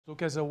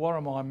Look, as a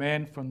Worimi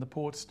man from the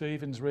Port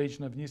Stephens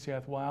region of New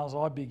South Wales,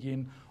 I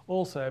begin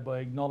also by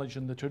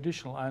acknowledging the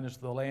traditional owners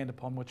of the land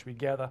upon which we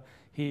gather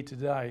here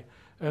today,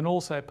 and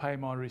also pay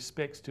my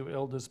respects to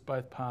elders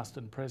both past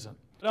and present.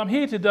 I'm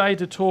here today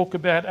to talk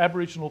about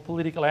Aboriginal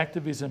political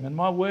activism, and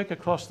my work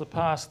across the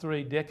past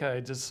 3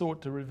 decades has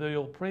sought to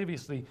reveal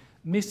previously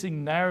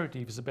missing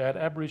narratives about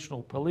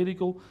Aboriginal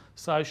political,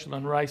 social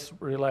and race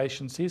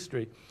relations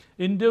history.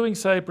 In doing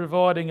so,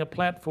 providing a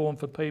platform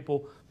for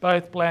people,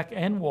 both black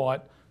and white,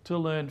 to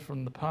learn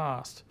from the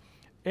past.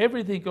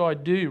 Everything I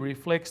do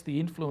reflects the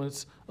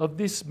influence of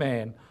this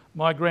man,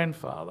 my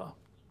grandfather.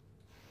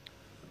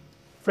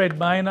 Fred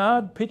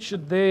Maynard,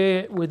 pictured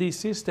there with his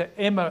sister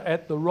Emma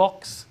at the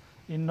Rocks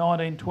in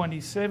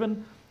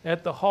 1927,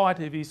 at the height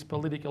of his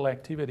political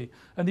activity.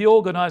 And the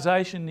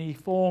organisation he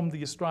formed,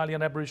 the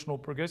Australian Aboriginal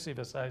Progressive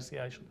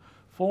Association,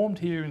 formed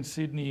here in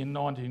Sydney in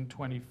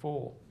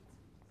 1924.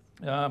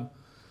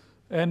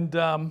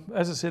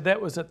 As I said, that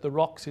was at the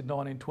Rocks in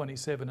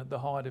 1927 at the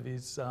height of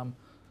his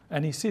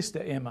and his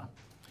sister Emma.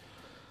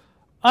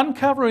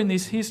 Uncovering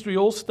this history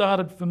all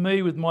started for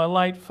me with my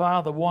late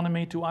father wanting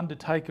me to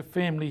undertake a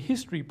family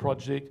history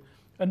project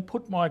and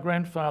put my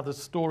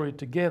grandfather's story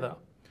together.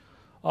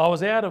 I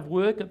was out of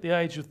work at the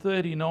age of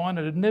 39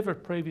 and had never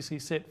previously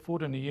set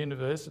foot in a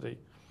university.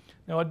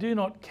 Now, I do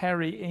not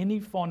carry any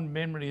fond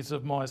memories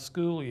of my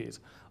school years.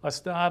 I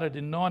started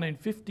in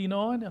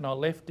 1959 and I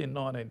left in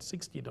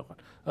 1969.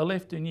 I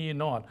left in year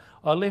 9.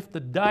 I left the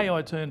day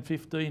I turned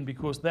 15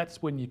 because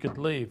that's when you could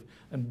leave,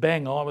 and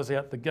bang, I was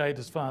out the gate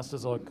as fast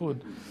as I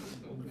could.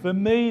 For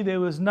me, there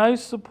was no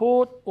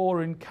support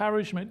or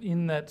encouragement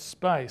in that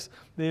space.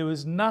 There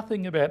was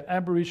nothing about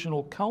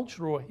Aboriginal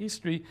culture or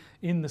history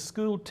in the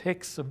school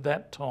texts of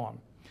that time.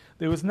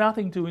 There was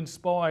nothing to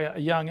inspire a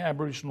young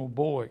Aboriginal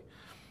boy.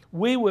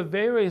 We were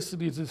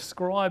variously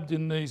described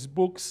in these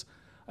books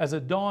as a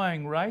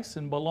dying race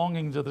and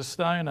belonging to the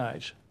Stone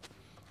Age.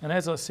 And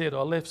as I said,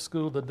 I left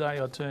school the day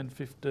I turned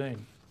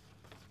 15.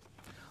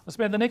 I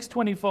spent the next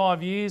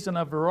 25 years in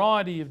a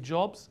variety of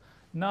jobs,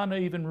 none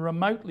even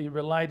remotely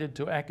related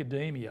to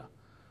academia.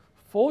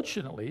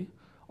 Fortunately,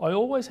 I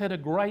always had a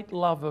great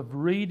love of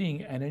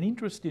reading and an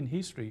interest in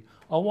history.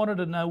 I wanted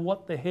to know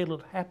what the hell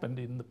had happened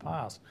in the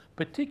past,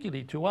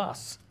 particularly to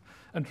us,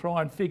 and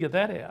try and figure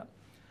that out.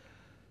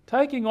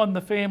 Taking on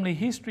the family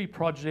history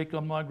project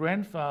on my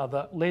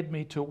grandfather led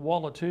me to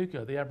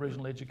Wallatuka, the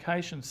Aboriginal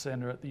Education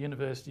Centre at the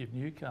University of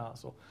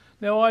Newcastle.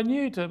 Now, I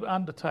knew to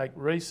undertake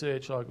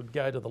research I could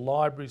go to the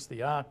libraries,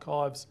 the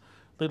archives,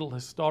 little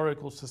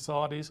historical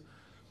societies,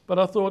 but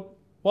I thought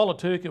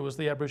Wallatuka was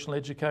the Aboriginal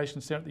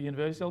Education Centre at the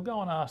university. I'll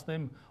go and ask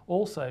them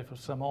also for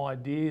some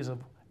ideas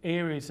of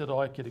areas that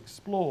I could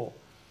explore.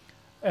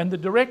 And the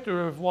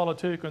director of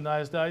Wallatuka in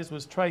those days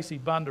was Tracy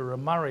Bunder, a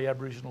Murray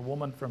Aboriginal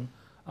woman from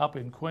up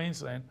in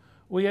Queensland.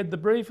 We had the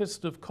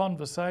briefest of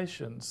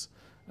conversations,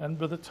 and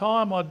by the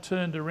time I'd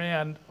turned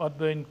around, I'd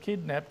been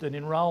kidnapped and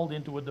enrolled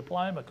into a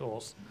diploma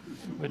course,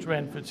 which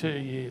ran for 2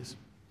 years.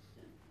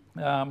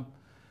 And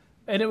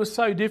it was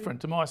so different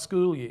to my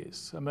school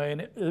years. I mean,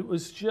 it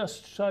was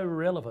just so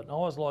relevant.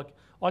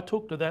 I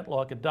took to that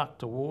like a duck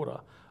to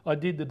water. I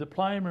did the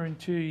diploma in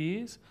 2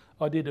 years,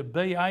 I did a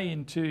BA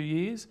in 2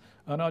 years,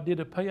 and I did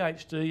a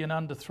PhD in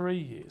under 3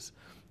 years.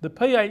 The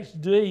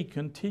PhD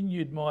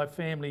continued my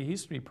family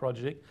history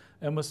project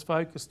and was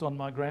focused on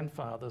my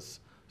grandfather's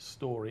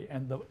story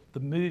and the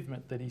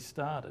movement that he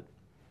started.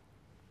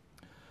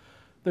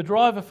 The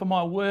driver for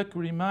my work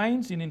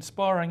remains in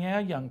inspiring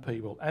our young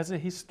people. As a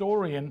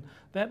historian,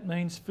 that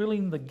means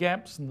filling the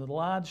gaps in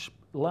the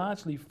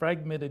largely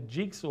fragmented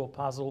jigsaw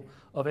puzzle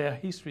of our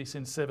history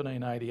since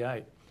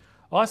 1788.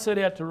 I set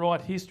out to write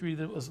history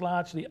that was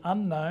largely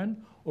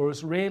unknown or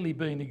has rarely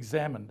been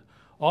examined.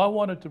 I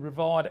wanted to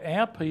provide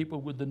our people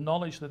with the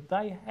knowledge that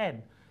they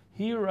had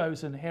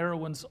heroes and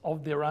heroines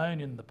of their own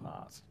in the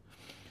past,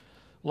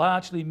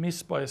 largely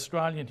missed by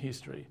Australian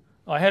history.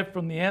 I have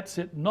from the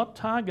outset not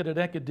targeted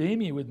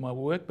academia with my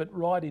work, but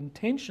right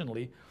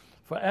intentionally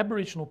for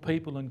Aboriginal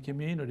people and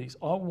communities.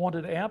 I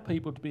wanted our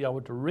people to be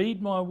able to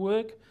read my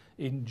work,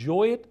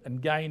 enjoy it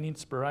and gain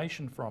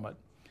inspiration from it.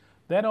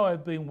 That I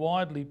have been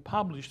widely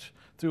published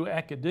through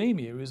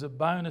academia is a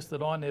bonus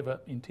that I never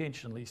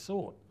intentionally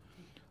sought.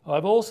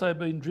 I've also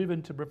been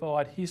driven to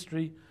provide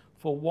history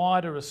for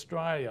wider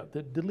Australia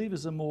that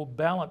delivers a more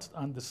balanced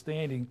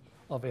understanding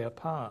of our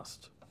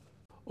past.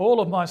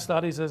 All of my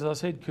studies, as I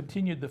said,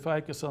 continued the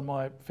focus on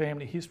my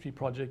family history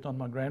project on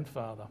my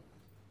grandfather.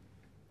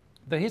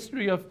 The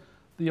history of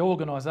the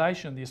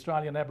organisation, the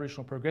Australian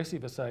Aboriginal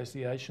Progressive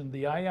Association,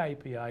 the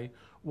AAPA,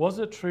 was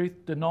a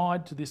truth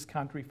denied to this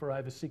country for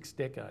over 6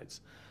 decades.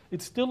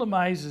 It still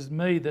amazes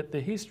me that the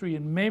history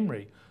and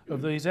memory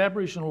of these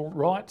Aboriginal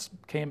rights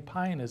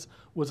campaigners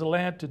was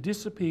allowed to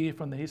disappear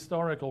from the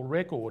historical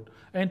record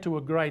and to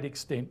a great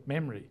extent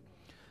memory.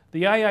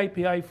 The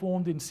AAPA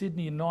formed in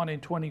Sydney in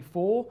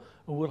 1924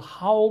 and will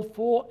hold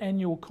 4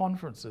 annual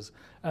conferences,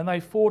 and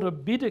they fought a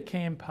bitter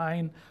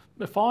campaign,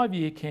 a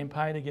 5-year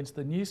campaign against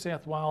the New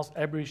South Wales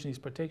Aborigines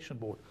Protection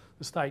Board.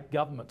 the state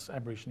government's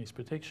Aborigines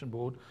Protection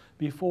Board,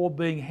 before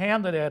being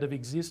hounded out of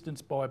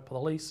existence by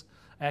police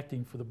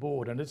acting for the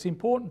board. And it's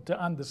important to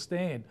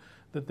understand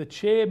that the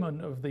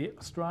chairman of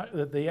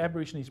the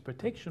Aborigines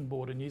Protection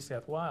Board in New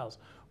South Wales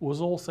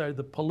was also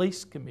the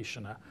police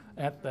commissioner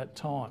at that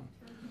time.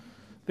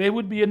 There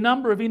would be a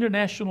number of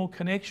international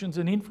connections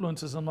and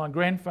influences on my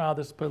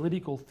grandfather's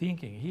political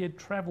thinking. He had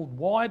travelled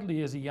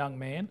widely as a young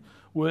man,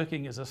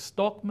 working as a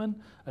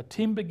stockman, a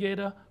timber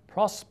getter,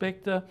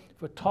 prospector,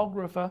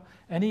 photographer,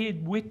 and he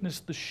had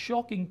witnessed the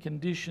shocking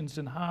conditions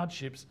and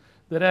hardships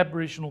that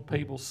Aboriginal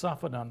people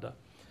suffered under.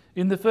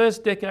 In the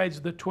first decades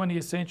of the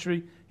 20th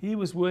century, he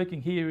was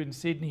working here in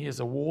Sydney as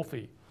a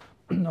wharfie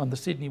on the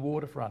Sydney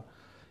waterfront.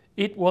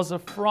 It was a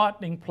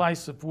frightening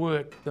place of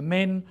work. The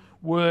men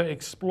were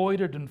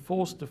exploited and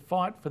forced to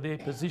fight for their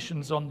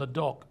positions on the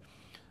dock.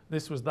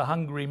 This was the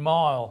Hungry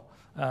Mile,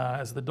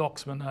 as the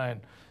docks were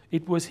known.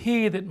 It was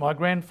here that my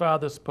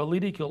grandfather's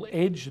political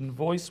edge and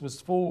voice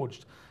was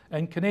forged,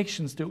 and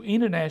connections to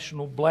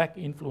international black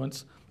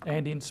influence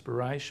and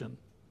inspiration.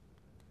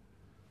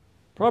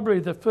 Probably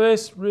the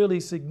first really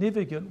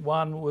significant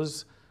one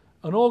was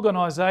an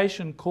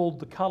organisation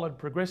called the Coloured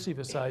Progressive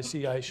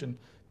Association,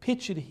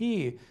 pictured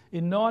here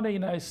in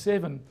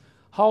 1907,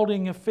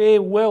 holding a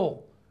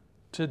farewell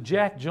to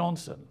Jack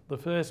Johnson, the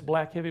first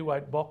black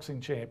heavyweight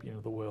boxing champion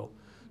of the world.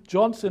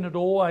 Johnson had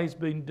always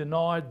been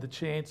denied the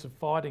chance of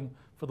fighting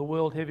for the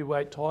world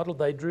heavyweight title.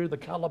 They drew the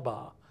colour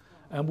bar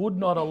and would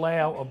not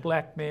allow a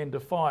black man to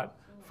fight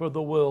for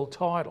the world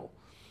title.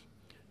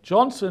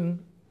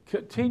 Johnson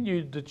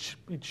continued to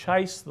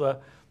chase the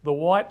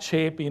white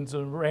champions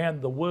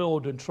around the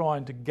world and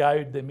trying to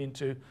goad them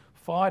into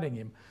fighting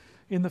him.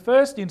 In the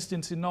first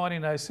instance in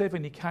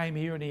 1907, he came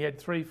here and he had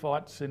 3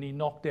 fights and he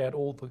knocked out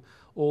all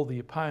the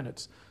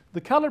opponents.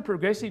 The Coloured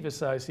Progressive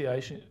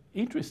Association,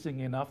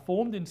 interestingly enough,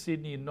 formed in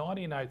Sydney in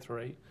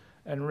 1903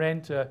 and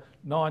ran to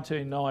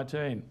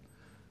 1919.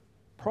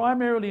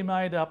 Primarily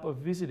made up of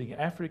visiting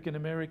African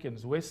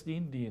Americans, West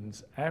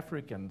Indians,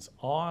 Africans,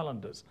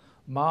 Islanders,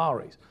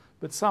 Maoris,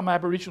 but some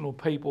Aboriginal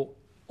people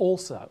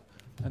also.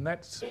 And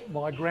that's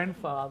my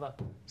grandfather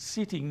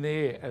sitting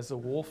there as a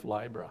wharf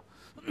labourer.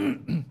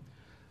 And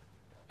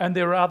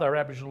there are other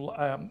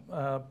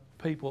Aboriginal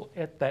people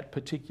at that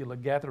particular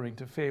gathering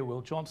to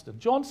farewell Johnston.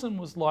 Johnson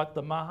was like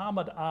the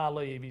Muhammad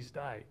Ali of his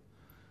day.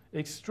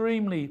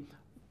 Extremely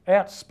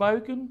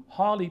outspoken,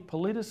 highly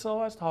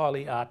politicised,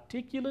 highly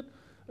articulate,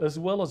 as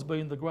well as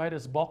being the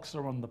greatest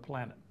boxer on the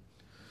planet.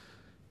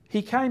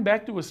 He came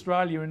back to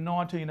Australia in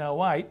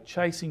 1908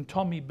 chasing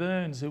Tommy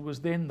Burns, who was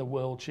then the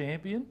world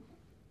champion.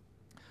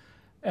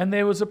 And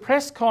there was a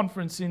press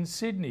conference in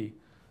Sydney.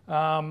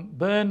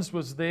 Burns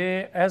was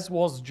there, as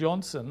was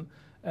Johnson,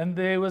 and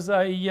there was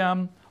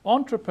a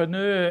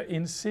entrepreneur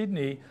in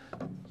Sydney,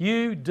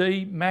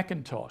 U.D.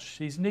 McIntosh.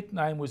 His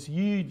nickname was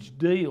Huge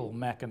Deal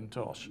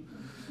McIntosh.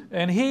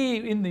 And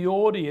he, in the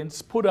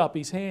audience, put up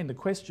his hand. The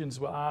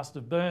questions were asked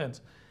of Burns.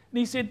 And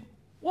he said,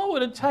 "What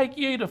would it take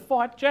you to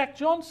fight Jack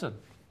Johnson?"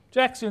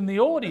 Jack's in the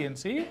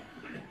audience here.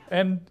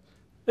 And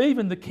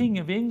even the King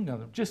of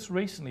England, just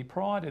recently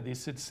prior to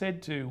this, had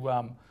said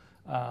to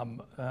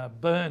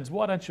Burns,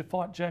 "Why don't you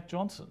fight Jack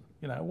Johnson?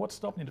 You know, what's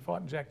stopping you to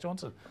fighting Jack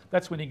Johnson?"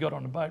 That's when he got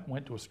on a boat and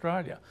went to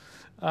Australia.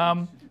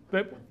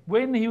 But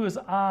when he was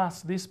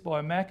asked this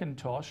by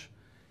McIntosh,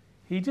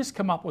 he just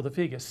come up with a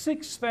figure,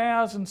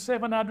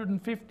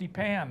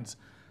 £6,750.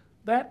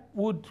 That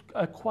would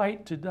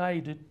equate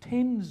today to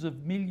tens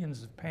of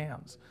millions of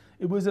pounds.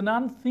 It was an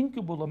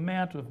unthinkable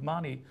amount of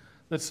money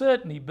that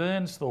certainly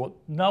Burns thought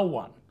no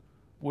one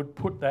would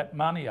put that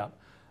money up.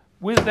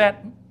 With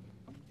that,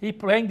 he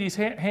banged his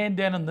hand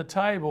down on the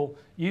table,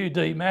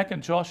 U.D.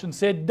 McIntosh, and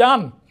said,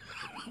 "Done."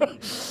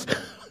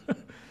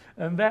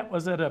 And that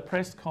was at a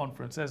press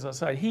conference, as I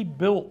say. He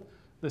built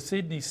the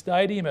Sydney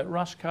Stadium at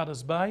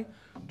Rushcutters Bay.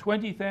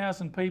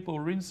 20,000 people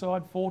were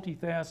inside,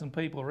 40,000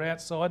 people were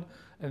outside,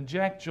 and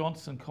Jack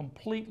Johnson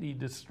completely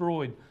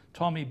destroyed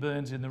Tommy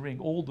Burns in the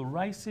ring. All the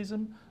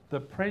racism, the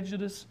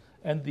prejudice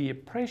and the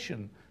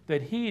oppression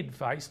that he had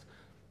faced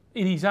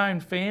in his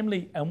own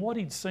family and what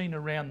he'd seen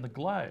around the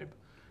globe,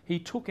 he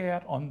took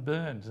out on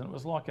Burns, and it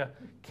was like a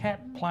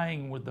cat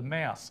playing with the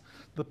mouse.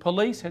 The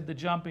police had to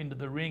jump into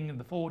the ring in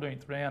the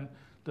 14th round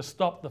to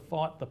stop the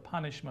fight. The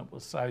punishment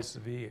was so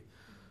severe.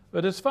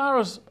 But as far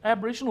as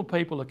Aboriginal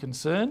people are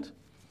concerned,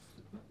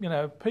 you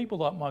know, people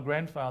like my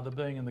grandfather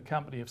being in the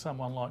company of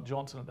someone like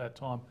Johnson at that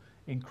time,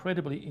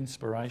 incredibly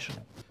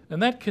inspirational.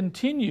 And that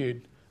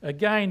continued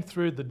again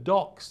through the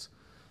docks.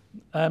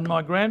 And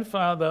my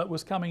grandfather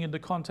was coming into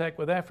contact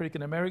with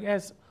African American,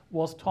 as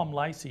was Tom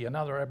Lacey,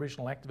 another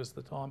Aboriginal activist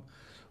at the time,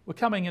 were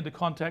coming into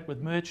contact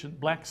with merchant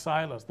black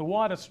sailors. The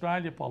White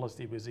Australia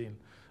policy was in.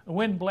 And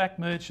when black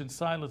merchant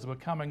sailors were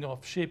coming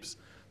off ships,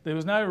 there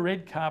was no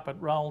red carpet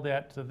rolled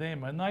out to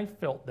them, and they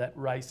felt that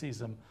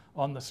racism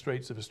on the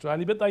streets of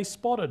Australia, but they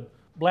spotted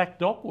black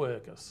dock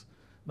workers.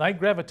 They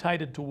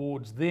gravitated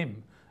towards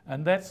them,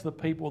 and that's the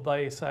people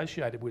they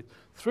associated with.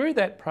 Through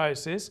that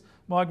process,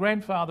 my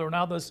grandfather and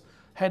others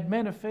had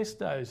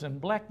manifestos and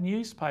black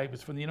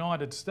newspapers from the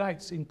United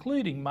States,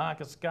 including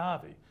Marcus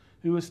Garvey,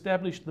 who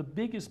established the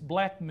biggest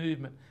black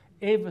movement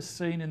ever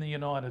seen in the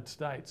United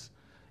States.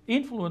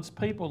 Influenced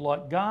people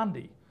like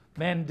Gandhi,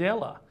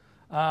 Mandela,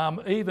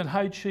 even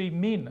Ho Chi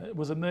Minh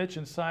was a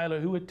merchant sailor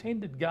who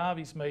attended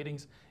Garvey's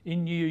meetings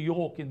in New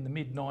York in the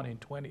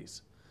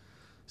mid-1920s.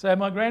 So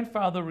my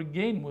grandfather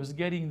again was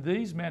getting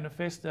these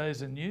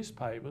manifestos and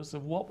newspapers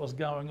of what was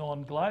going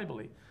on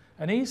globally.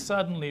 And he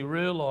suddenly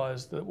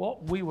realised that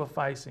what we were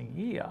facing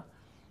here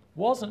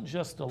wasn't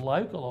just a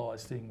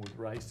localised thing with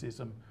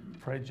racism,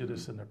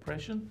 prejudice and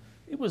oppression.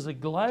 It was a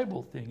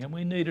global thing, and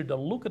we needed to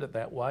look at it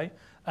that way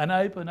and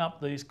open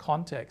up these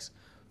contexts.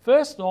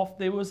 First off,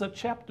 there was a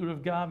chapter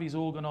of Garvey's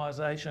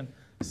organisation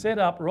set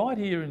up right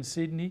here in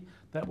Sydney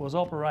that was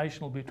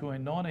operational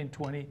between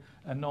 1920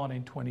 and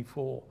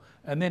 1924.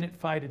 And then it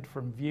faded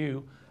from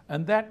view,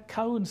 and that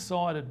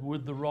coincided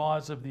with the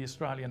rise of the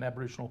Australian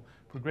Aboriginal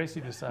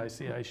Progressive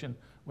Association.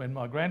 When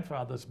my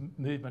grandfather's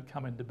movement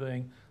came into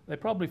being, they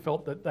probably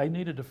felt that they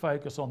needed to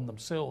focus on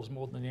themselves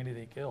more than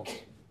anything else.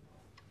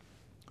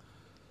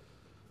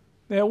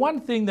 Now, one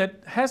thing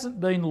that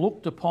hasn't been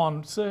looked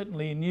upon,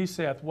 certainly in New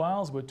South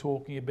Wales we're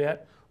talking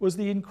about, was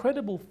the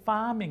incredible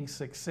farming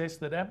success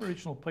that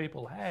Aboriginal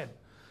people had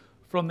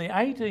from the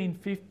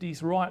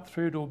 1850s right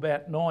through to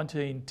about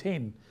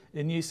 1910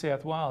 in New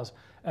South Wales.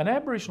 And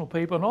Aboriginal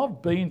people, and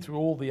I've been through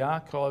all the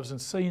archives and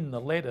seen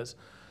the letters,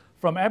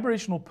 from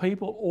Aboriginal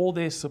people or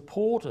their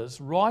supporters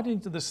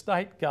writing to the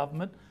state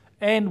government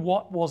and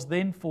what was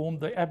then formed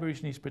the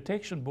Aborigines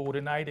Protection Board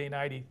in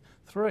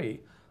 1883,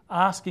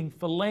 asking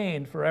for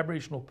land for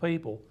Aboriginal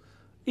people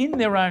in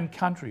their own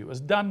country. It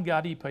was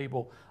Dunghutti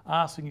people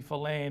asking for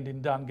land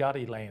in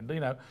Dunghutti land,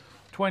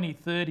 20,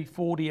 30,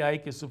 40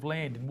 acres of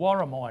land in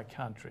Worimi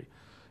country,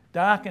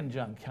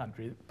 Darkinjung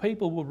country.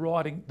 People were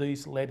writing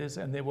these letters,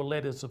 and there were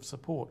letters of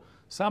support.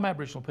 Some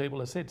Aboriginal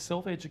people, as I said,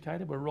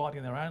 self-educated, were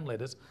writing their own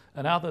letters,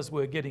 and others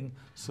were getting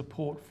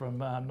support from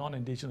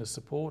non-Indigenous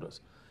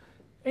supporters.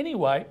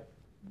 Anyway,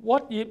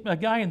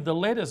 again, the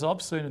letters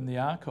I've seen in the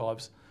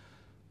archives,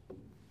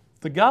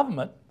 the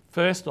government,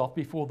 first off,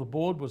 before the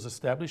board was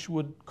established,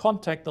 would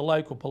contact the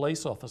local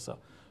police officer.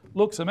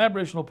 Look, some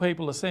Aboriginal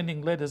people are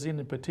sending letters in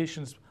and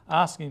petitions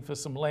asking for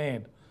some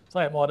land.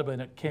 Say it might have been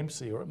at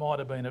Kempsey, or it might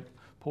have been at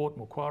Port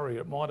Macquarie,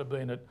 or it might have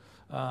been at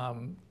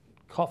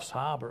Coffs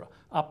Harbour,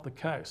 up the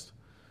coast.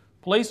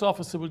 Police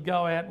officer would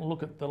go out and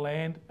look at the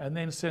land and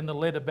then send a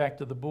letter back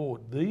to the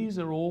board. These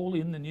are all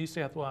in the New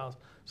South Wales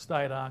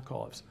State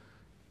Archives.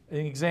 An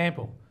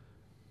example,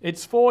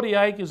 it's 40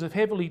 acres of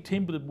heavily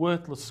timbered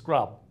worthless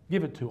scrub.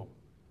 Give it to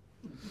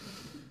them.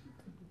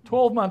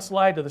 12 months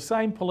later, the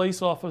same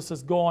police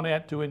officer's gone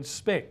out to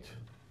inspect.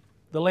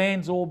 The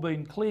land's all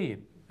been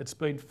cleared. It's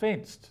been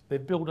fenced.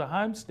 They've built a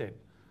homestead.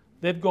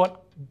 They've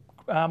got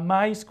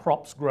maize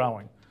crops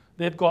growing.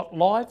 They've got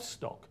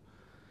livestock.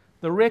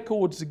 The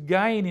records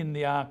again in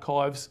the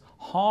archives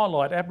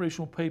highlight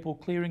Aboriginal people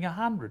clearing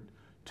 100,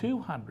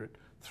 200,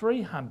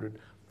 300,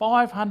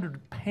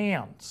 500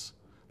 pounds.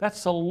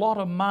 That's a lot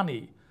of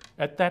money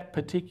at that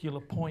particular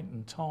point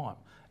in time.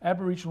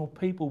 Aboriginal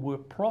people were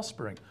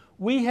prospering.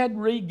 We had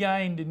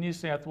regained in New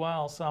South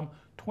Wales some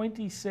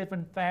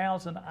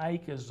 27,000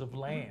 acres of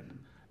land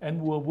and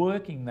were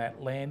working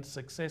that land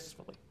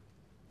successfully.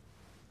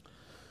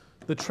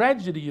 The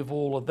tragedy of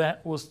all of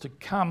that was to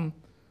come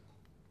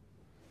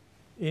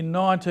in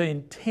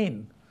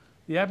 1910.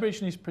 The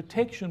Aborigines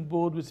Protection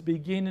Board was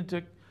beginning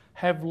to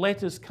have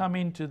letters come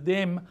into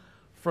them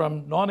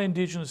from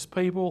non-Indigenous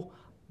people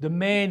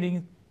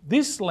demanding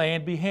this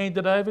land be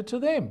handed over to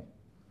them.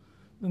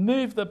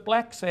 Move the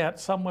blacks out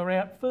somewhere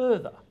out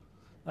further.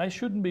 They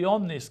shouldn't be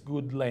on this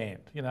good land,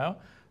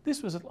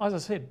 This was, as I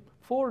said,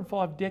 4 and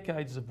 5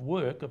 decades of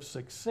work, of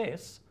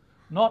success,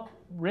 not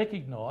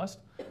recognised,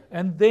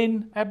 and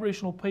then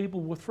Aboriginal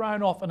people were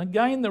thrown off. And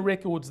again, the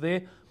record's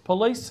there.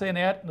 Police sent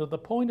out to the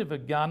point of a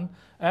gun.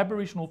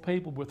 Aboriginal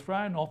people were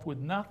thrown off with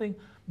nothing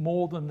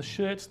more than the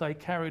shirts they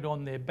carried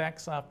on their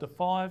backs after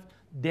 5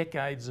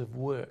 decades of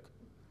work.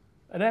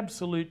 An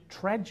absolute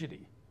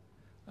tragedy.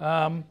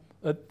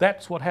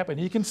 That's what happened.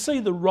 You can see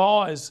the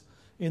rise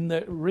in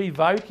the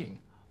revoking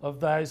of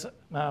those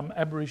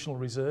Aboriginal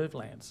reserve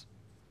lands.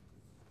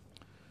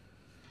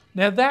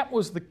 Now that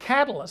was the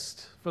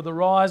catalyst for the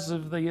rise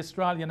of the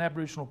Australian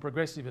Aboriginal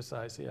Progressive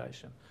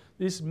Association.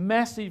 This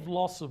massive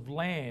loss of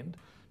land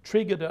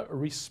triggered a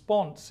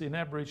response in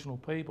Aboriginal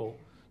people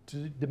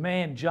to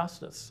demand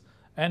justice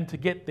and to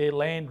get their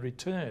land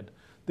returned.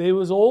 There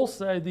was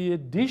also the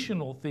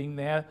additional thing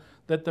now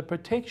that the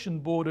Protection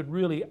Board had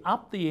really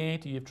upped the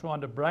ante of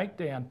trying to break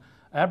down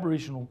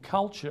Aboriginal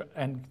culture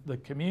and the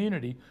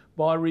community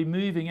by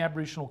removing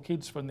Aboriginal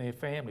kids from their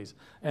families.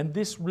 And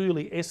this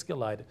really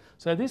escalated.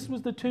 So this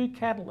was the two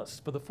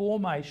catalysts for the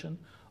formation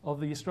of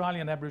the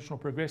Australian Aboriginal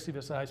Progressive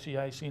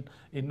Association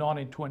in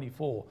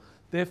 1924.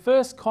 Their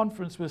first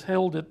conference was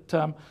held at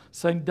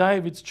St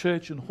David's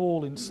Church and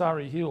Hall in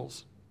Surrey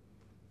Hills.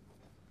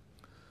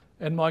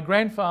 And my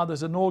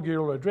grandfather's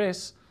inaugural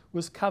address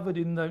was covered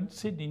in the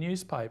Sydney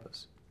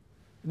newspapers.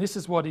 And this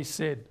is what he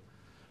said.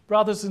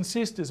 Brothers and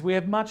sisters, we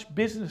have much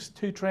business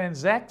to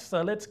transact,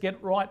 so let's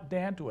get right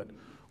down to it.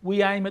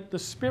 We aim at the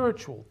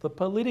spiritual, the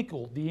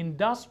political, the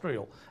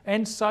industrial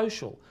and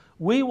social.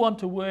 We want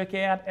to work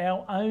out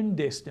our own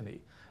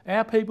destiny.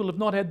 Our people have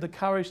not had the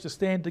courage to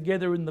stand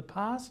together in the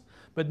past,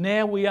 but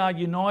now we are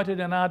united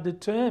and are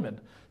determined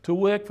to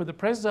work for the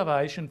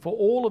preservation for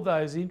all of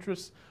those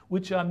interests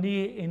which are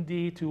near and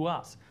dear to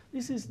us.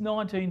 This is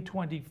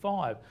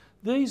 1925.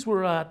 These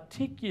were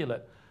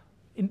articulate,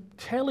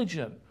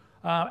 intelligent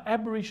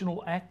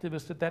Aboriginal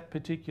activists at that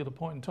particular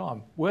point in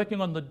time, working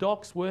on the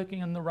docks, working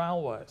in the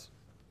railways.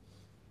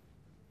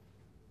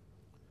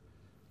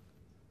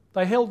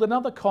 They held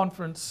another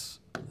conference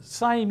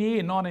same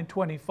year,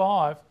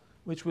 1925,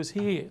 which was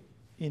here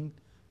in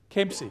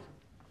Kempsey.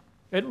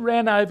 It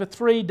ran over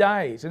 3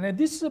 days. And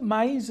this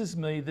amazes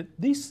me that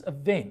this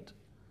event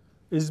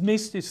is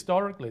missed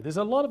historically. There's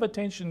a lot of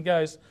attention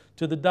goes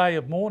to the day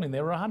of mourning.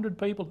 There were 100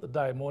 people at the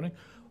day of mourning,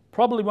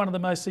 probably one of the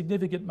most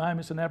significant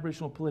moments in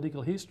Aboriginal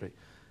political history.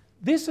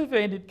 This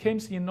event at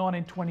Kempsey in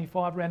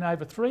 1925 ran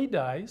over 3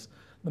 days.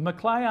 The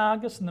Macleay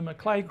Argus and the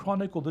Macleay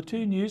Chronicle, the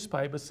two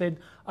newspapers, said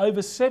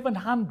over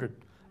 700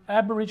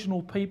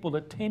 Aboriginal people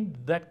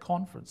attended that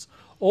conference.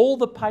 All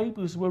the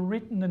papers were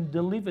written and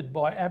delivered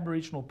by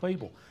Aboriginal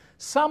people.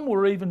 Some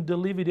were even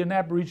delivered in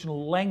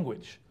Aboriginal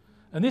language.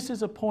 And this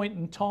is a point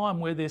in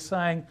time where they're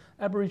saying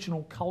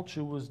Aboriginal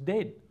culture was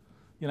dead.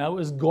 You know, it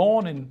was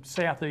gone in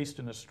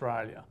southeastern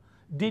Australia,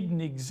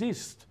 didn't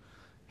exist.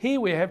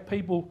 Here we have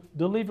people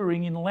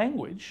delivering in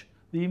language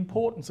the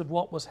importance of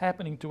what was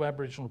happening to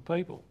Aboriginal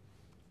people.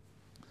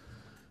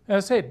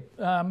 As I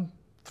said,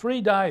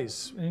 3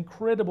 days, an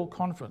incredible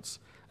conference.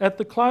 At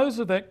the close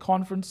of that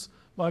conference,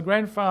 my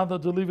grandfather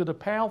delivered a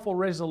powerful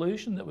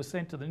resolution that was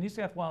sent to the New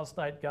South Wales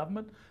State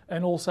Government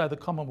and also the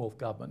Commonwealth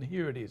Government.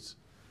 Here it is.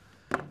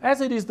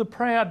 As it is the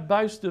proud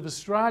boast of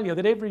Australia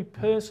that every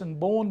person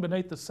born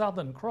beneath the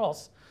Southern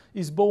Cross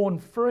is born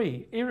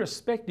free,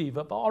 irrespective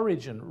of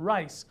origin,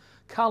 race,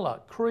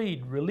 colour,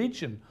 creed,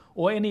 religion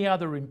or any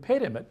other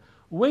impediment,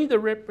 we, the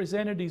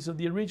representatives of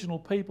the original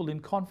people in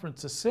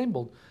conference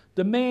assembled,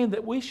 demand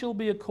that we shall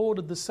be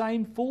accorded the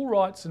same full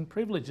rights and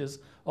privileges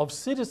of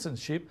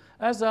citizenship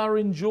as are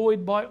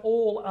enjoyed by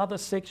all other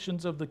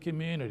sections of the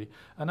community.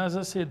 And as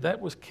I said, that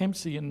was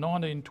Kempsey in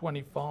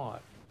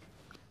 1925.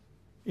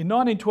 In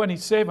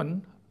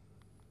 1927,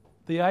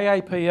 the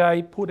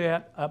AAPA put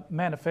out a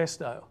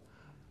manifesto.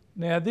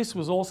 Now, this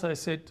was also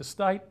sent to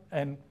state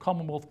and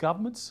Commonwealth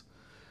governments.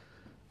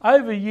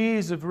 Over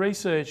years of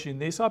research in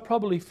this, I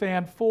probably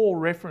found 4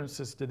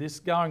 references to this,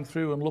 going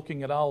through and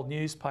looking at old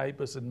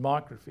newspapers and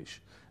microfiche.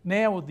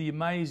 Now with the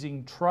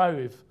amazing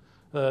Trove,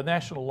 the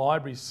National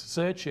Library's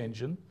search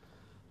engine,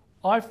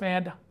 I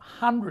found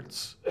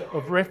hundreds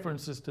of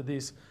references to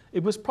this.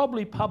 It was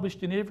probably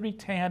published in every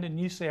town in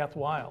New South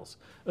Wales,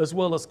 as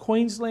well as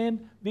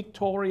Queensland,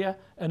 Victoria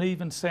and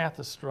even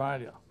South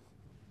Australia.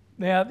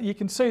 Now you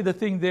can see the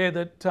thing there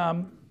that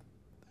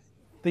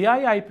the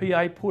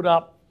AAPA put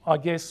up, I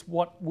guess,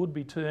 what would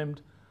be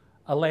termed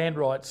a land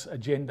rights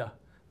agenda.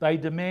 They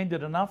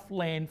demanded enough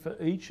land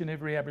for each and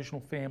every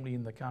Aboriginal family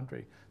in the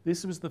country.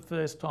 This was the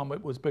first time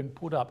it was being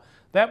put up.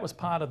 That was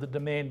part of the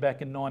demand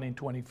back in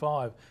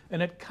 1925.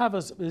 And it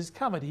is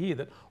covered here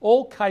that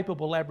all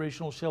capable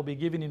Aboriginals shall be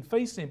given in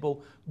fee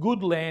simple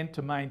good land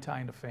to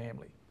maintain a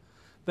family.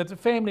 That the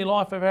family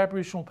life of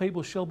Aboriginal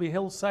people shall be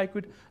held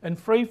sacred and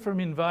free from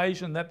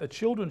invasion, that the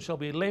children shall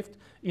be left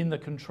in the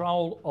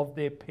control of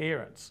their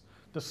parents,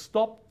 to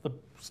stop the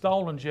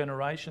stolen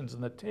generations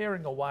and the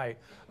tearing away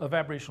of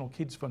Aboriginal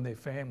kids from their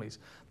families.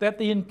 That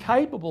the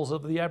incapables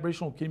of the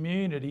Aboriginal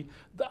community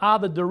are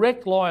the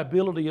direct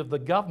liability of the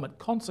government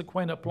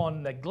consequent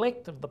upon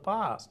neglect of the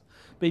past,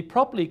 be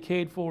properly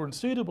cared for in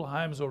suitable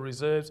homes or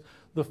reserves,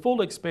 the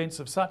full expense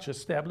of such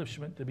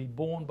establishment to be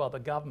borne by the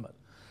government.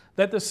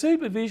 That the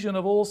supervision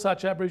of all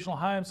such Aboriginal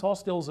homes,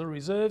 hostels or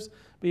reserves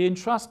be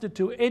entrusted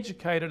to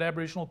educated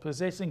Aboriginal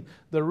possessing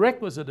the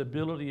requisite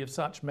ability of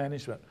such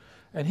management.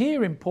 And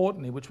here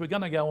importantly, which we're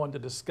going to go on to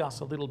discuss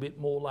a little bit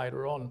more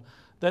later on,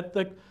 that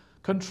the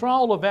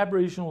control of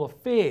Aboriginal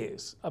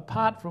affairs,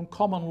 apart from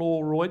common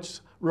law rights,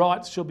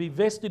 shall be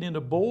vested in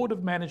a board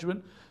of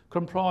management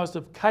comprised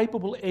of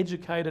capable,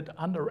 educated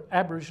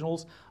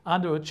Aboriginals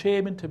under a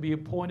chairman to be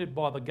appointed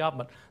by the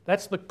government.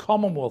 That's the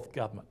Commonwealth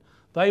Government.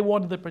 They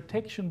wanted the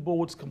protection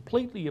boards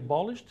completely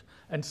abolished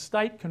and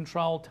state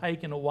control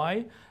taken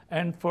away,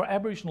 and for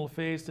Aboriginal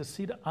affairs to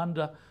sit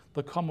under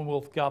the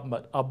Commonwealth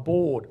Government, a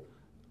board,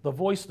 the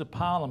voice to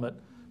Parliament,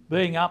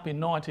 being up in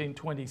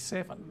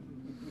 1927.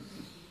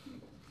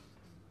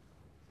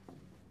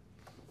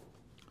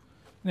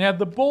 Now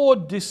the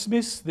board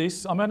dismissed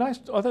this. I mean,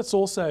 that's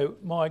also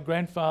my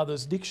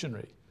grandfather's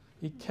dictionary.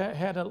 He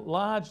had a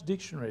large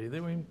dictionary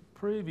that would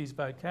improve his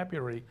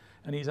vocabulary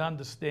and his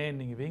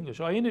understanding of English.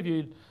 I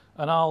interviewed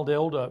an old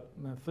elder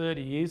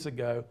 30 years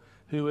ago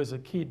who as a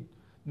kid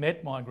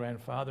met my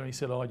grandfather, and he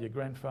said, oh, your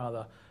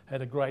grandfather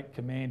had a great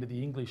command of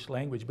the English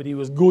language, but he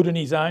was good in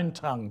his own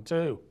tongue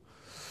too.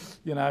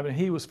 You know, and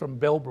he was from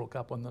Bellbrook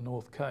up on the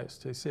north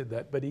coast who said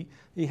that, but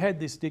he had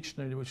this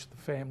dictionary which the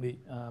family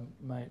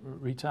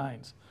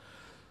retains.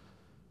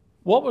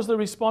 What was the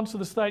response of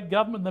the state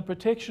government? The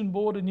Protection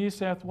Board in New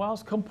South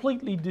Wales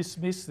completely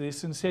dismissed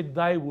this and said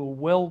they were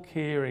well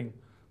caring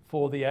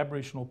for the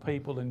Aboriginal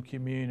people and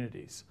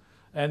communities.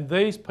 And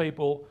these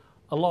people,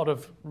 a lot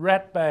of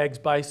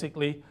ratbags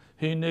basically,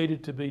 who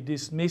needed to be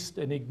dismissed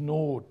and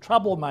ignored,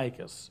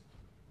 troublemakers.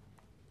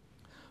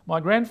 My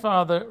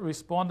grandfather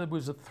responded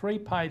with a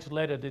 3-page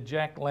letter to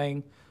Jack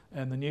Lang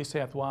and the New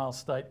South Wales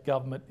State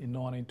Government in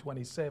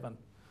 1927.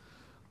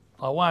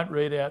 I won't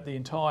read out the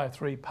entire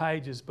 3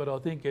 pages, but I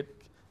think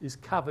it is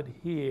covered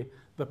here,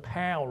 the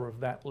power of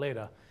that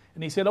letter.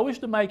 And he said, I wish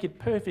to make it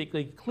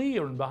perfectly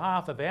clear on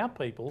behalf of our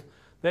people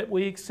that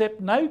we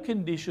accept no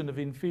condition of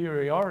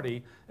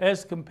inferiority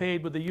as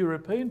compared with the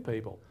European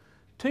people.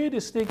 2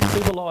 distinct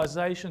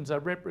civilisations are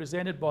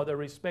represented by their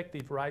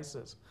respective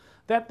races.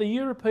 That the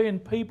European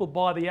people,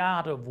 by the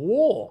art of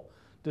war,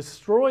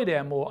 destroyed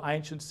our more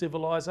ancient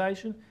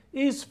civilisation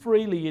is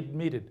freely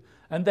admitted,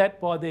 and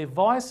that by their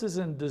vices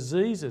and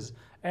diseases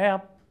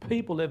our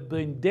people have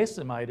been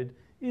decimated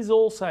is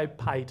also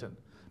patent.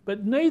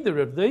 But neither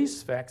of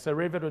these facts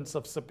are evidence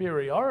of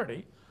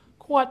superiority.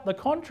 Quite the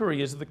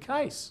contrary is the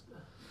case.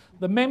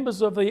 The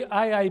members of the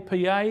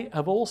AAPA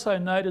have also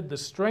noted the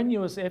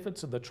strenuous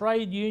efforts of the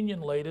trade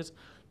union leaders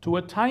to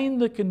attain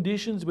the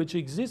conditions which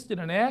existed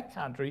in our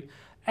country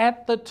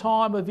at the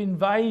time of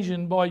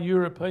invasion by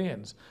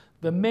Europeans.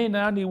 The men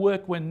only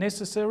work when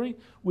necessary.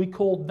 We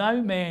called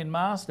no man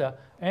master,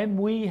 and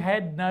we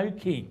had no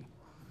king.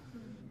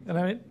 And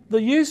I mean,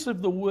 the use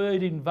of the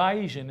word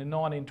invasion in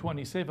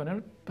 1927,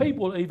 and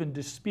people even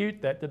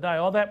dispute that today.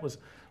 Oh, that was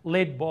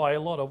led by a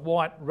lot of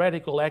white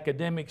radical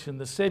academics in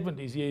the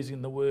 70s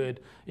using the word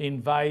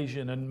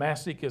invasion and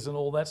massacres and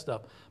all that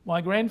stuff.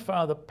 My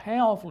grandfather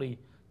powerfully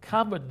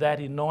covered that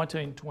in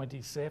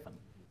 1927.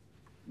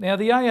 Now,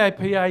 the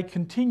AAPA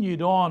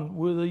continued on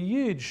with a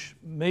huge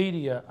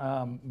media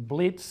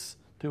blitz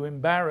to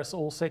embarrass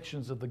all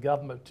sections of the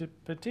government,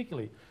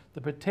 particularly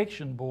the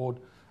Protection Board,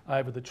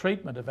 over the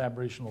treatment of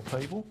Aboriginal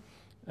people.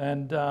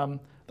 And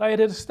they had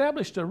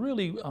established a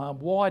really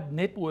wide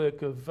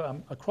network of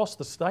across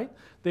the state.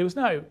 There was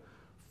no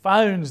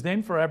phones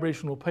then for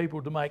Aboriginal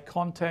people to make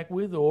contact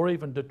with or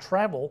even to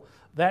travel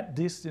that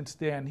distance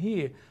down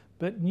here.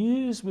 But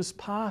news was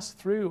passed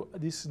through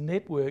this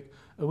network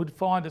and would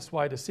find its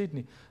way to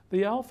Sydney.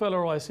 The old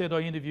fellow I said I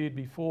interviewed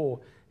before,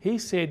 he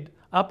said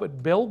up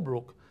at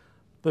Bellbrook,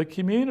 the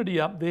community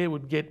up there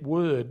would get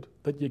word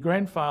that your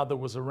grandfather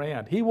was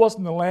around. He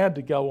wasn't allowed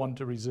to go on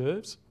to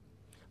reserves.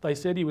 They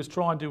said he was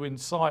trying to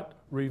incite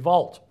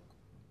revolt.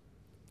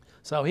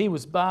 So he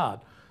was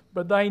barred.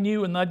 But they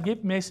knew, and they'd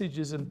give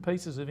messages and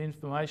pieces of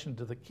information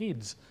to the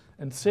kids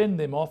and send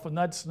them off, and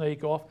they'd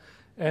sneak off.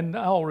 And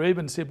old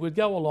Reuben said, we'd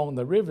go along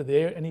the river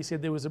there, and he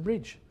said there was a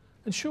bridge.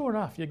 And sure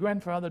enough, your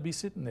grandfather would be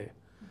sitting there.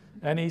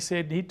 And he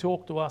said he'd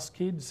talk to us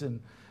kids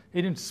and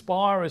he'd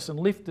inspire us and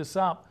lift us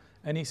up.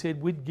 And he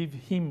said we'd give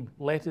him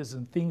letters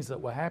and things that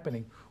were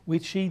happening,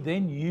 which he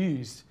then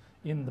used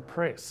in the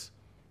press.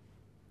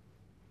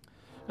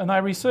 And they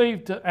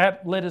received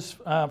letters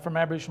from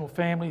Aboriginal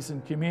families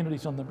and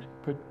communities on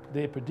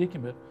their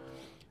predicament.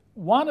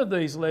 One of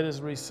these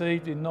letters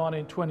received in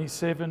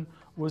 1927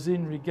 was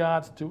in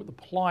regards to the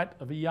plight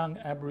of a young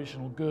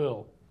Aboriginal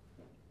girl.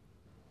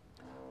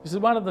 This is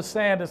one of the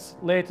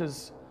saddest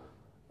letters.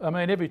 I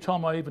mean, every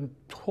time I even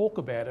talk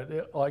about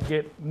it, I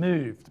get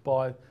moved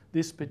by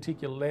this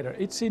particular letter.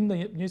 It's in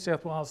the New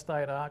South Wales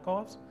State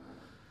Archives.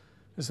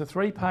 It's a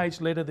 3-page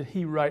letter that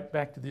he wrote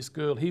back to this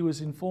girl. He was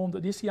informed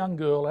that this young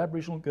girl,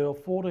 Aboriginal girl,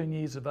 14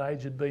 years of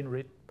age, had been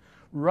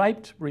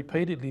raped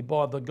repeatedly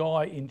by the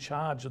guy in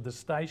charge of the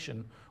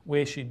station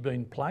where she'd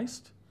been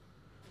placed.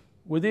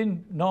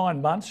 Within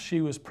 9 months,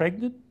 she was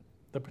pregnant.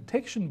 The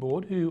Protection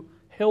Board, who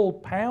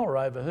held power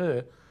over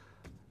her,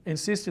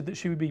 insisted that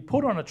she would be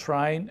put on a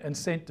train and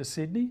sent to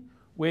Sydney,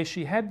 where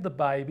she had the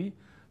baby.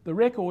 The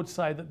records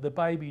say that the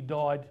baby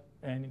died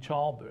in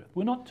childbirth.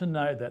 We're not to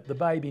know that. The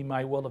baby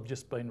may well have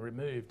just been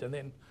removed and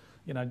then,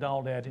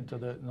 doled out into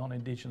the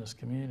non-Indigenous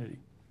community.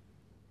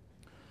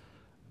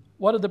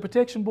 What did the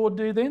Protection Board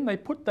do then? They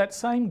put that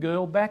same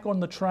girl back on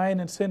the train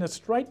and sent her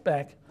straight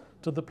back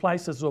to the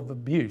places of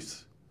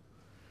abuse.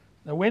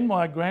 Now, when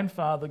my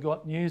grandfather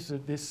got news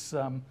of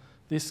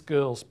this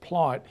girl's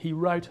plight, he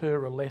wrote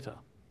her a letter.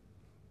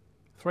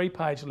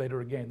 3-page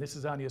letter again. This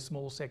is only a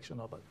small section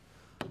of it.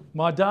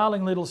 My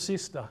darling little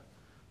sister,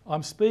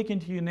 I'm speaking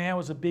to you now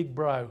as a big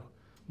bro.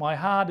 My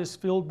heart is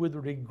filled with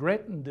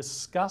regret and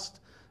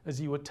disgust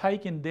as you were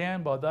taken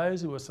down by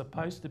those who were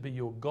supposed to be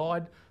your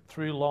guide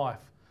through life.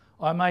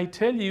 I may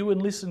tell you,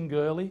 and listen,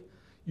 girlie,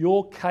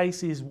 your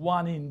case is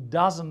one in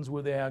dozens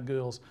with our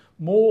girls.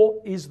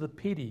 More is the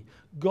pity.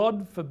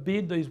 God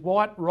forbid these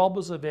white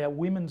robbers of our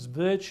women's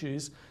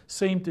virtues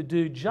seem to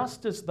do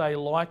just as they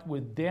like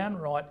with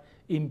downright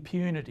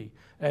impunity.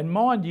 And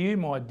mind you,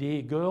 my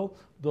dear girl,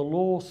 the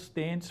law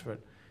stands for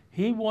it.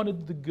 He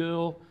wanted the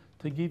girl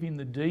to give him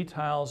the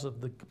details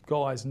of the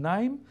guy's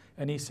name,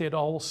 and he said,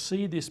 "I will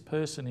see this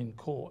person in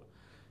court."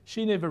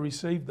 She never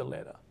received the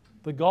letter.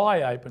 The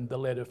guy opened the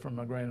letter from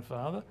my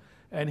grandfather,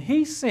 and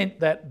he sent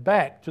that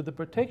back to the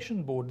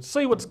Protection Board.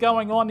 "See what's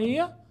going on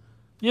here?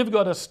 You've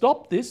got to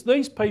stop this.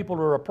 These people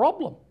are a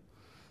problem."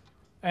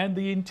 And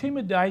the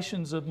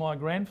intimidations of my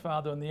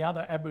grandfather and the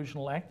other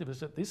Aboriginal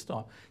activists at this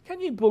time.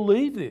 Can you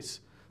believe this?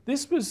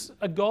 This was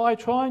a guy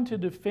trying to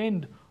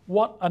defend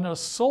what an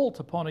assault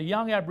upon a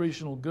young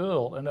Aboriginal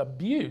girl, an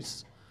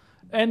abuse,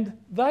 and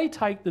they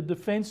take the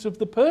defence of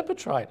the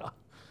perpetrator.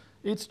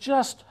 It's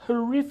just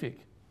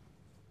horrific.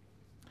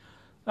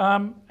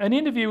 An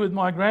interview with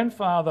my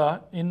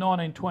grandfather in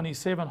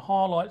 1927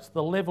 highlights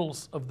the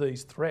levels of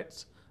these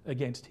threats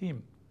against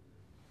him.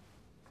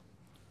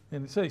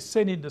 And so he's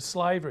sent into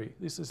slavery.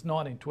 This is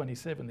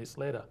 1927, this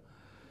letter.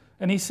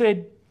 And he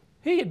said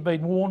he had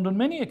been warned on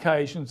many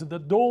occasions that the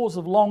doors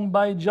of Long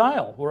Bay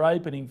Jail were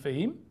opening for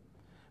him,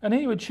 and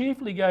he would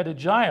cheerfully go to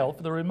jail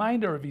for the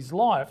remainder of his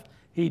life,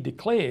 he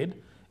declared,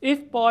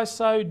 if by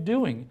so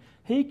doing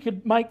he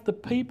could make the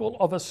people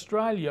of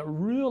Australia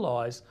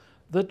realise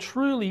the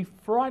truly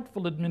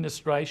frightful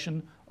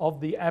administration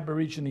of the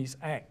Aborigines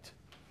Act.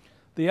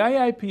 The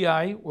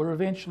AAPA were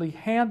eventually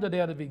hounded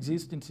out of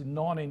existence in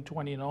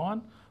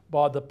 1929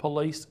 by the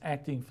police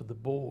acting for the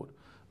board.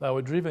 They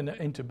were driven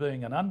into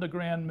being an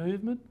underground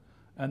movement,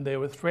 and there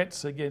were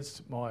threats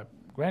against my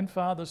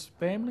grandfather's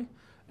family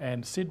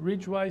and Sid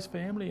Ridgway's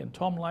family and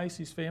Tom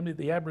Lacey's family,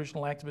 the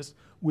Aboriginal activists,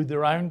 with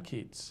their own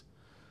kids.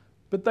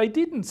 But they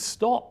didn't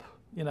stop.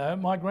 You know,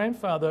 my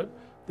grandfather,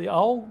 the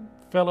old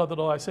fellow that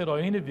I said I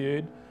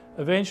interviewed,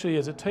 eventually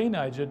as a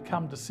teenager had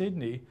come to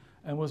Sydney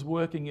and was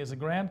working as a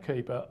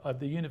groundkeeper at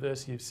the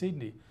University of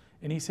Sydney.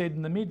 And he said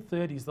in the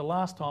mid-30s, the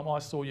last time I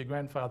saw your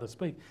grandfather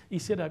speak, he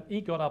said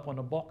he got up on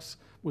a box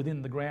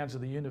within the grounds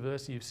of the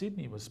University of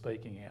Sydney was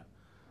speaking out.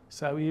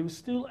 So he was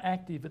still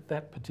active at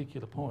that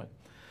particular point.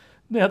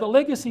 Now, the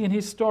legacy and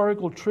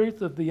historical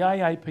truth of the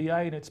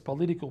AAPA and its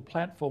political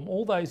platform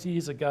all those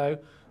years ago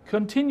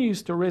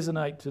continues to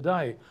resonate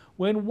today.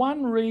 When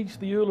one reads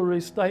the Uluru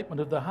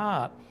Statement of the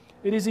Heart,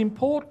 it is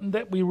important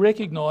that we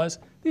recognise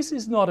this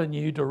is not a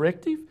new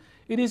directive.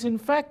 It is in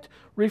fact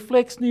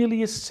reflects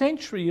nearly a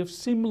century of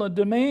similar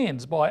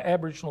demands by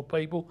Aboriginal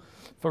people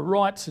for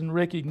rights and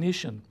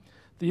recognition.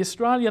 The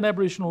Australian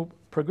Aboriginal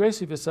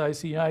Progressive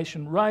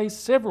Association raised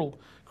several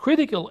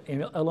critical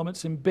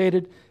elements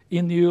embedded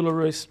in the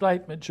Uluru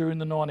Statement during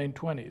the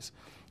 1920s.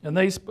 And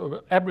these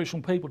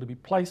Aboriginal people to be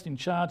placed in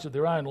charge of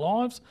their own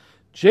lives,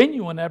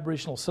 genuine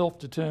Aboriginal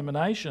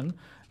self-determination,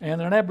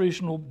 and an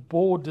Aboriginal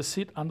board to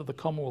sit under the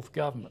Commonwealth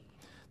Government.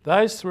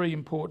 Those three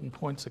important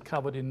points are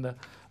covered in the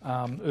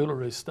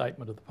Uluru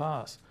Statement of the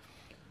past.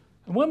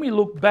 And when we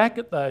look back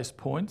at those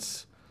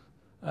points,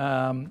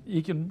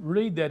 you can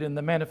read that in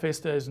the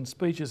manifestos and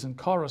speeches and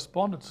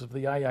correspondence of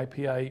the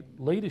AAPA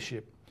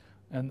leadership.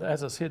 And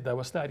as I said, they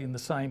were stating the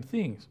same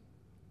things.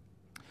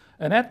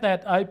 And at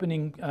that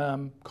opening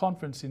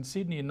conference in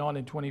Sydney in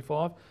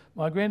 1925,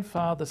 my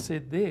grandfather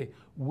said there,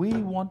 we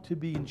want to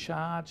be in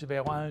charge of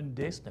our own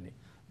destiny.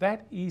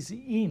 That is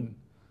in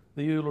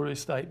the Uluru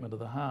Statement of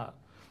the Heart.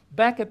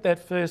 Back at that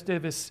first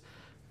ever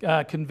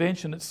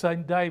convention at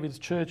St David's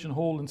Church and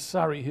Hall in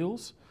Surrey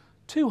Hills,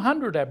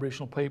 200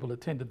 Aboriginal people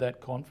attended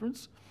that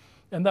conference,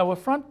 and they were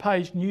front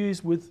page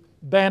news with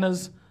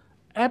banners,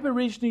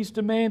 Aborigines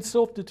demand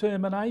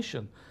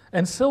self-determination,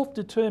 and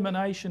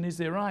self-determination is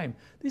their aim.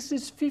 This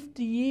is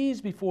 50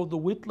 years before the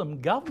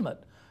Whitlam government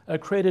are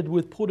credited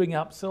with putting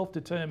up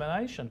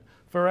self-determination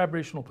for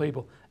Aboriginal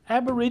people.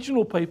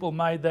 Aboriginal people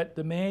made that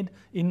demand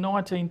in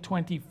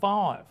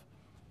 1925.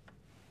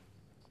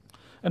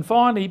 And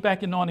finally,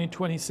 back in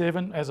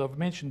 1927, as I've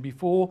mentioned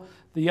before,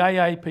 the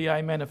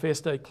AAPA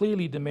manifesto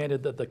clearly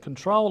demanded that the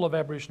control of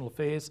Aboriginal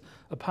affairs,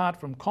 apart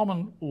from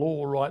common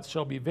law rights,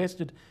 shall be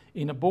vested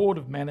in a board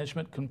of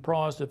management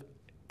comprised of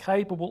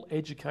capable,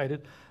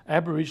 educated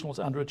Aboriginals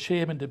under a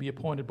chairman to be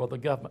appointed by the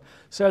government.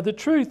 So the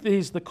truth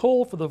is the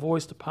call for the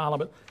voice to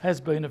Parliament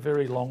has been a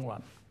very long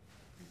one.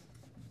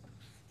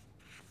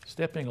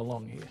 Stepping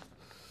along here.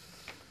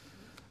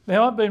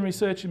 Now, I've been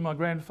researching my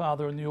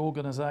grandfather and the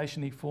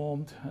organisation he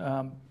formed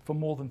for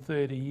more than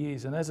 30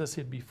 years, and as I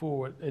said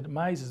before, it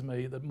amazes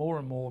me that more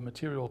and more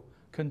material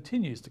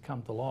continues to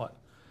come to light.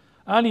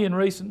 Only in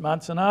recent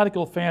months, an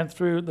article found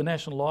through the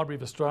National Library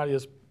of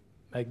Australia's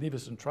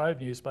magnificent Trove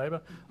newspaper,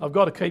 I've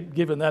got to keep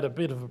giving that a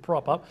bit of a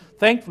prop up.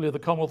 Thankfully, the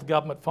Commonwealth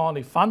Government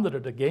finally funded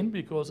it again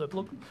because it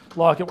looked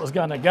like it was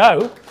going to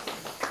go.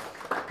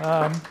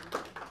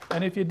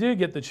 And if you do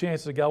get the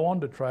chance to go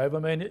on to Trove, I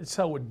mean, it's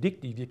so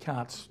addictive you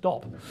can't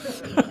stop.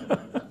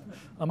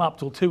 I'm up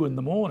till 2 in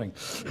the morning.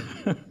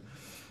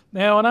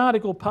 Now, an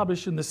article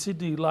published in the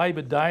Sydney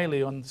Labor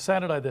Daily on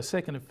Saturday the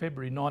 2nd of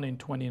February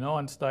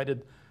 1929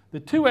 stated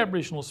that 2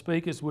 Aboriginal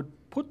speakers would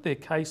put their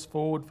case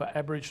forward for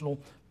Aboriginal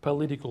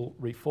political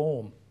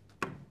reform.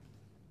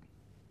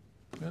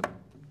 Yep.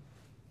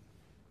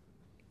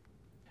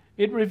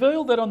 It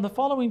revealed that on the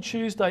following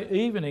Tuesday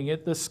evening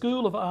at the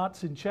School of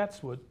Arts in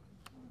Chatswood,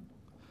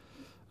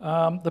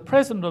 The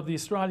president of the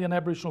Australian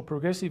Aboriginal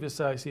Progressive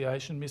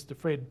Association, Mr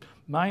Prof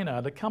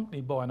Maynard,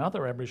 accompanied by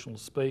another Aboriginal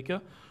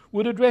speaker,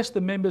 would address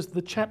the members of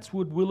the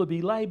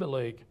Chatswood-Willoughby Labour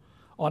League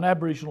on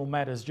Aboriginal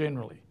matters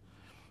generally.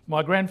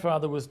 My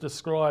grandfather was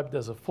described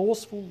as a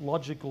forceful,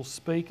 logical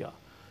speaker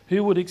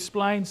who would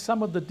explain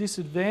some of the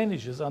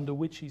disadvantages under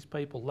which his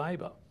people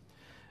labour.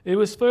 It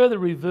was further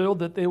revealed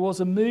that there was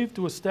a move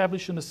to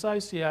establish an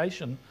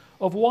association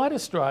of white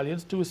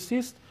Australians to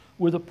assist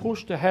with a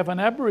push to have an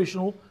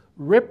Aboriginal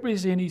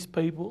represent his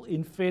people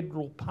in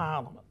federal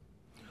parliament,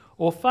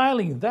 or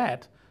failing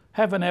that,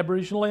 have an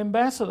Aboriginal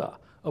ambassador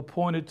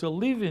appointed to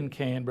live in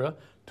Canberra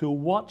to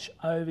watch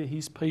over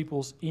his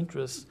people's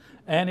interests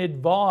and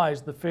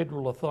advise the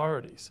federal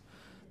authorities.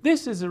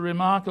 This is a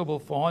remarkable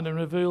find and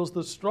reveals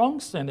the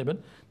strong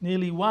sentiment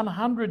nearly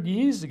 100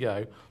 years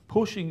ago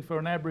pushing for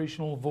an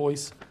Aboriginal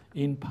voice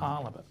in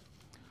Parliament.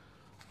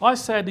 I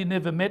sadly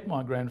never met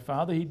my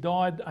grandfather. He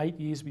died 8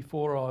 years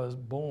before I was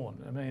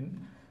born. I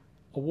mean,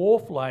 a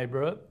wharf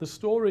labourer, the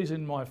stories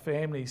in my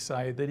family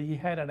say that he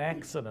had an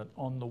accident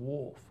on the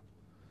wharf.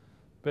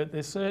 But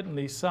there's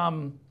certainly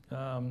some,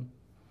 how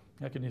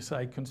can you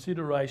say,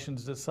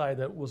 considerations to say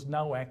that it was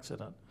no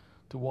accident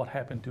to what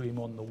happened to him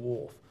on the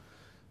wharf.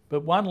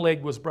 But one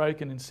leg was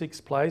broken in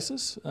 6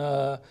 places.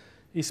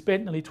 He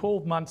spent nearly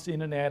 12 months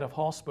in and out of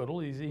hospital.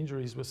 His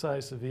injuries were so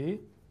severe.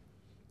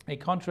 He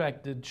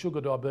contracted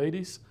sugar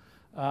diabetes,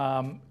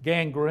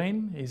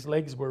 gangrene, his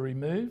legs were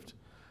removed.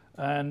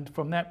 And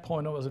from that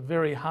point on, it was a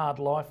very hard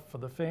life for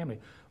the family.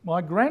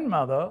 My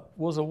grandmother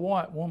was a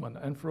white woman,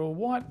 and for a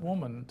white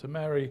woman to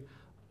marry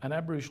an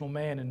Aboriginal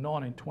man in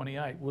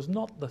 1928 was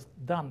not the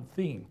done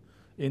thing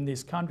in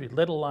this country,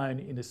 let alone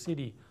in a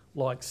city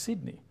like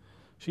Sydney.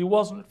 She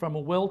wasn't from a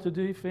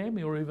well-to-do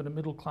family or even a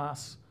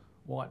middle-class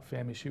white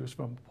family. She was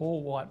from a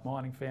poor white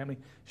mining family.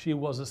 She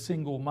was a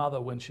single mother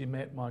when she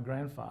met my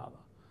grandfather.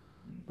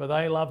 But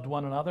they loved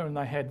one another and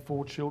they had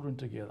 4 children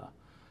together.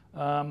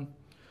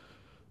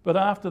 But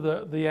after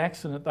the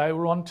accident, they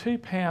were on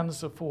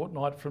 £2 a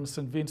fortnight from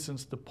St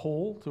Vincent's de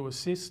Paul to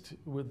assist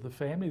with the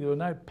family. There were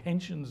no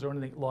pensions or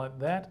anything like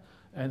that,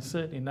 and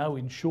certainly no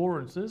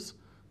insurances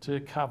to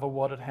cover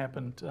what had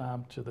happened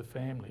to the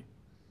family.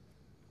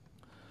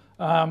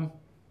 And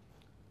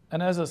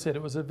as I said,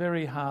 it was a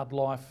very hard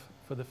life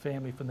for the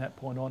family from that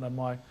point on, and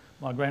my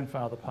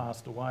grandfather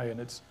passed away, and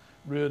it's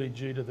really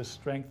due to the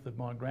strength of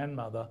my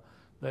grandmother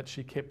that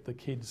she kept the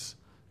kids,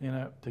 you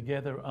know,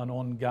 together and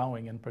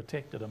ongoing and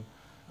protected them.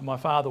 And my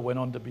father went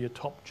on to be a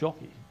top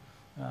jockey.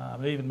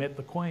 He even met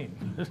the Queen.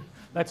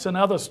 That's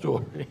another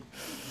story.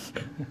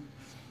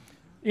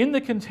 In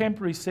the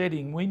contemporary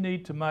setting, we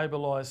need to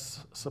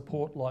mobilise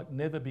support like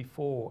never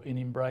before in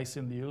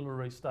embracing the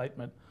Uluru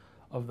Statement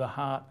of the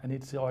Heart and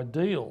its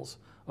ideals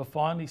of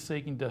finally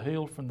seeking to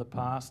heal from the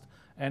past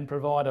and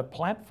provide a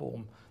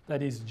platform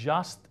that is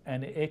just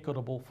and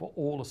equitable for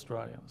all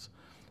Australians.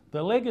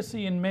 The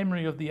legacy and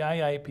memory of the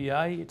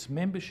AAPA, its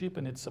membership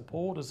and its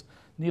supporters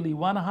nearly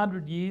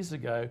 100 years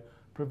ago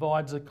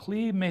provides a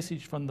clear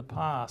message from the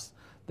past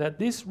that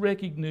this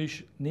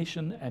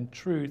recognition and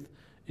truth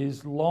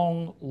is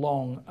long,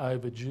 long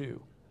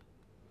overdue.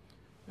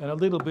 And a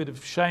little bit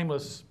of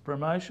shameless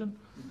promotion.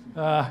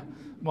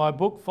 My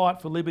book,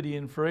 Fight for Liberty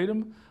and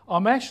Freedom,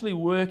 I'm actually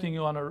working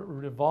on a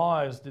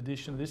revised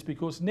edition of this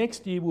because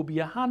next year will be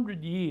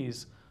 100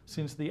 years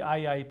since the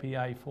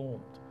AAPA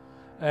formed.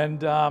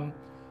 And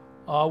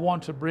I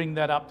want to bring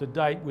that up to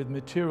date with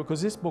material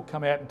because this book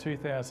came out in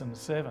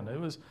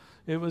 2007.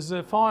 It was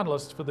a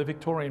finalist for the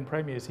Victorian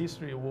Premier's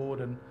History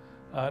Award and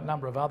a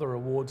number of other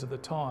awards at the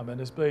time, and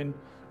has been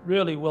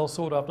really well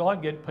sought after. I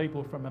get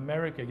people from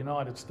America,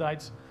 United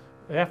States,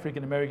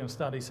 African American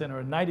Studies Centre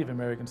and Native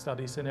American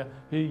Studies Centre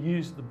who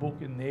use the book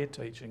in their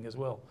teaching as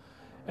well.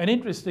 And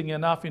interesting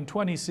enough, in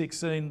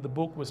 2016 the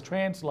book was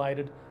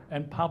translated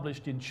and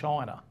published in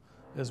China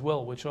as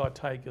well, which I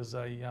take as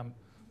a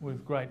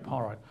with great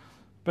pride.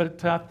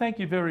 But thank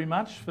you very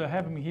much for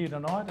having me here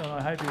tonight, and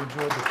I hope you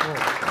enjoyed the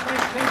talk.